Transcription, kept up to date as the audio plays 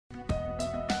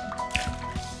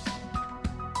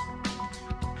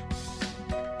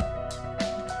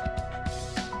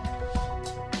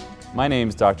My name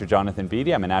is Dr. Jonathan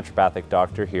Beatty. I'm a naturopathic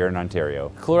doctor here in Ontario.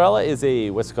 Chlorella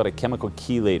is what's called a chemical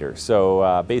chelator.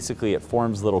 So basically it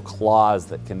forms little claws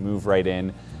that can move right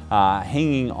in,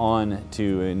 hanging on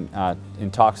to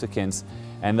intoxicants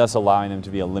and thus allowing them to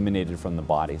be eliminated from the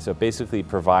body. So it basically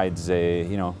provides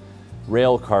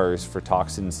rail cars for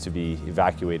toxins to be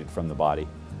evacuated from the body.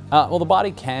 Well, the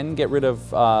body can get rid of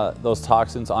those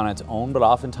toxins on its own, but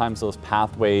oftentimes those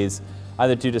pathways,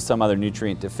 either due to some other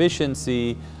nutrient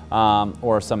deficiency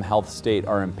or some health state,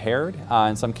 are impaired.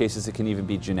 In some cases it can even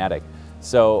be genetic.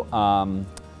 So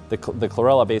the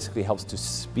chlorella basically helps to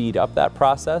speed up that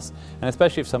process, and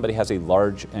especially if somebody has a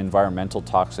large environmental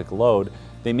toxic load,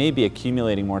 they may be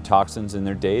accumulating more toxins in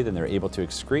their day than they're able to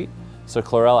excrete. So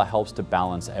chlorella helps to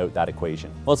balance out that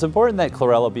equation. Well, it's important that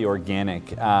chlorella be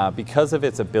organic because of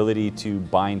its ability to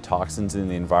bind toxins in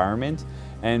the environment.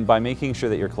 And by making sure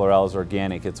that your chlorella is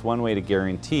organic, it's one way to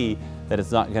guarantee that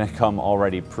it's not going to come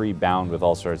already pre-bound with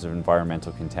all sorts of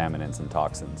environmental contaminants and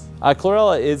toxins.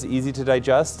 Chlorella is easy to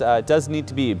digest. It does need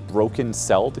to be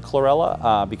broken-celled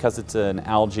chlorella because it's an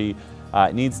algae.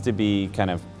 It needs to be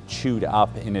kind of chewed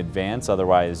up in advance,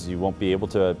 otherwise you won't be able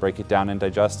to break it down and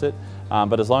digest it.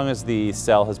 But as long as the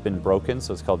cell has been broken,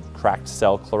 so it's called cracked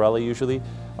cell chlorella usually,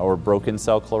 or broken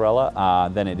cell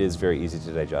chlorella, then it is very easy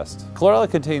to digest. Chlorella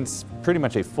contains pretty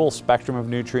much a full spectrum of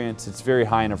nutrients. It's very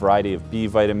high in a variety of B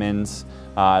vitamins.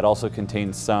 It also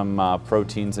contains some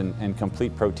proteins and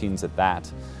complete proteins at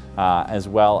that, as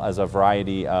well as a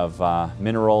variety of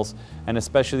minerals, and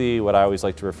especially what I always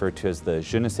like to refer to as the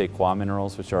je ne sais quoi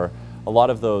minerals, which are a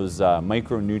lot of those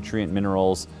micronutrient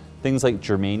minerals, things like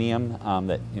germanium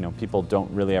that people don't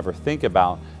really ever think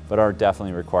about, but are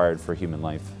definitely required for human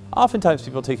life. Oftentimes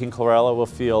people taking chlorella will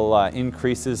feel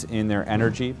increases in their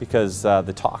energy because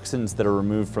the toxins that are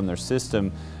removed from their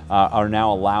system are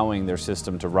now allowing their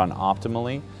system to run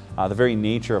optimally. The very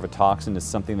nature of a toxin is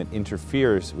something that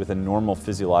interferes with a normal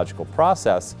physiological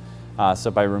process.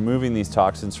 So by removing these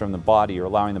toxins from the body, you're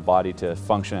allowing the body to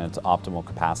function at its optimal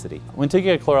capacity. When taking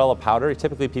a chlorella powder,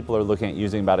 typically people are looking at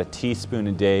using about a teaspoon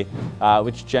a day,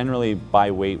 which generally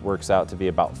by weight works out to be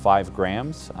about 5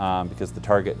 grams, because the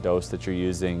target dose that you're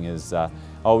using is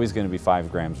always going to be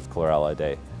 5 grams of chlorella a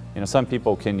day. Some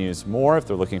people can use more if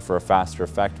they're looking for a faster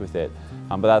effect with it,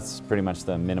 but that's pretty much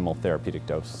the minimal therapeutic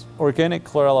dose. Organic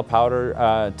chlorella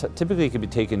powder typically can be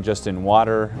taken just in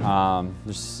water.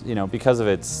 Because of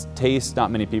its taste,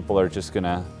 not many people are just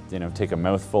gonna take a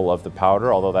mouthful of the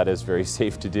powder, although that is very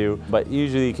safe to do. But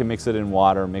usually you can mix it in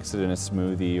water, mix it in a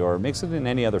smoothie, or mix it in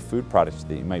any other food product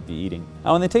that you might be eating.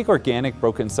 Now, when they take organic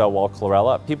broken cell wall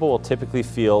chlorella, people will typically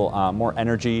feel more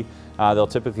energy. They'll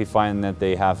typically find that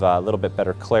they have a little bit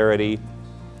better clarity.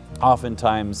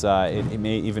 Oftentimes it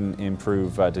may even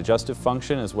improve digestive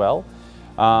function as well.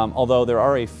 Although there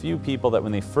are a few people that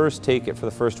when they first take it for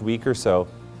the first week or so,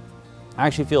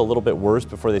 actually feel a little bit worse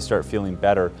before they start feeling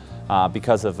better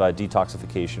because of a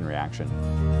detoxification reaction.